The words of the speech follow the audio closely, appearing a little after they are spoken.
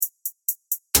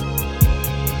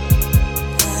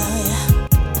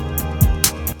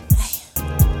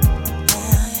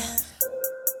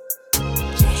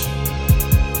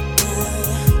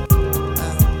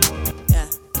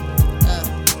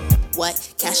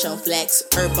cash on flex,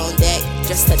 herb on deck.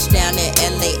 Just touched down at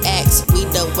LAX. We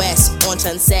the West, on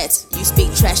sunsets. You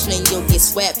speak trash, then you'll get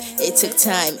swept. It took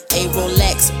time, a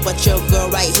Rolex, but your girl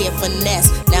right here finesse.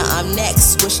 Now I'm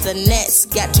next, switch the nets.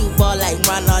 Got two ball like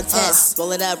Ron Artest.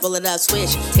 Roll it up,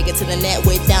 switch. Take it to the net,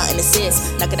 way down and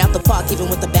assist. Knock it out the park, even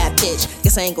with a bad pitch.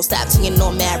 Guess I ain't gon' stop till you know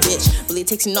I'm mad rich. Really it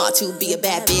takes you not to be a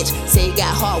bad bitch. Say you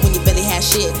got heart when you barely have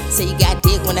shit. Say you got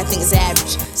dick when that thing is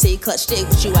average. Say you clutch dick,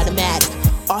 but you automatic.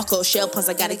 Arco, shell puns,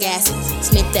 I gotta gas it.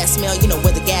 Sniff that smell, you know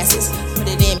where the gas is. Put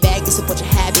it in bag, you support your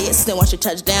habits. Then watch your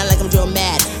touchdown like I'm Joe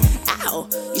Madden. Ow,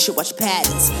 you should watch your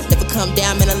patterns. Never come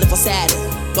down, man, I live on Saturn.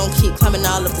 Gon' keep climbing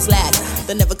all up this ladder.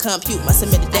 They'll never compute my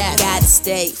submitted data. I gotta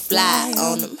stay fly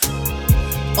on them.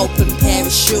 Open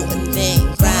parachute and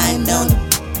then grind on them.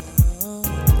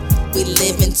 We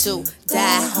living to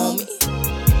die, homie.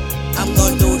 I'm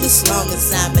gon' do this long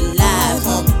as I'm alive,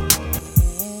 homie.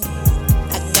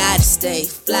 Gotta stay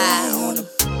fly on them.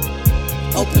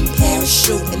 Open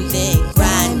parachute and then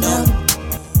grind on them.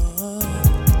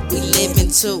 We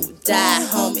living to die,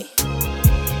 homie.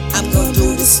 I'm gon'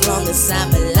 do this long as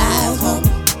I'm alive,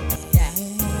 homie.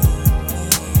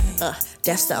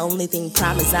 That's the only thing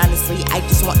promise, honestly. I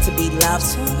just want to be loved.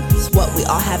 It's what we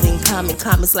all have in common.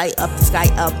 Comments light up the sky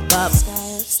above.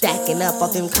 Stacking up all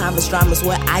them commas, dramas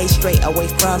where I straight away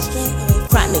from.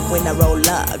 Chronic when I roll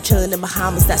up, chillin' in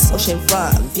Bahamas, that's ocean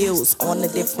front. Views on a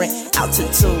different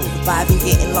altitude, vibing,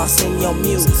 getting lost in your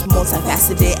muse.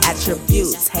 Multifaceted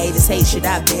attributes, haters hate shit,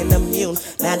 I've been immune.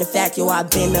 Matter of fact, yo, I've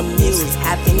been amused.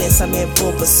 Happiness, I'm in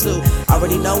full pursuit.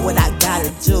 Already know what I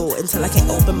gotta do, until I can't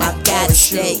open my gotta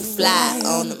stay fly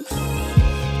on them.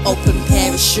 Open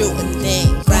parachute and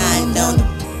then grind on them.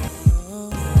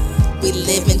 We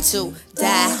living to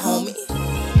die, homie.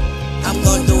 I'm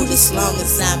gon' do this long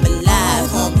as I'm alive,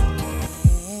 homie.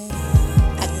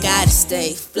 I gotta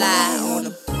stay fly on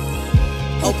them.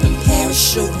 Open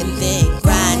parachute and then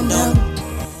grind on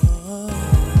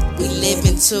them. We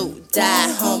living to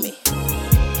die, homie.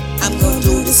 I'm gon'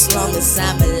 do this long as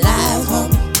I'm alive,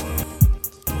 homie.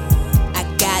 I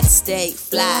gotta stay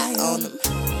fly on them.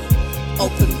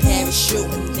 Open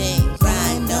parachute and then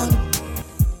grind on them.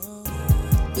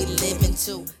 We living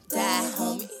to die,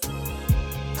 homie.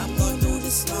 I'm gon' do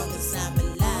this long as I'm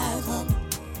alive, homie.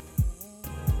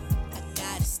 I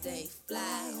gotta stay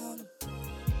fly on them.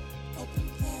 Open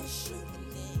parachute.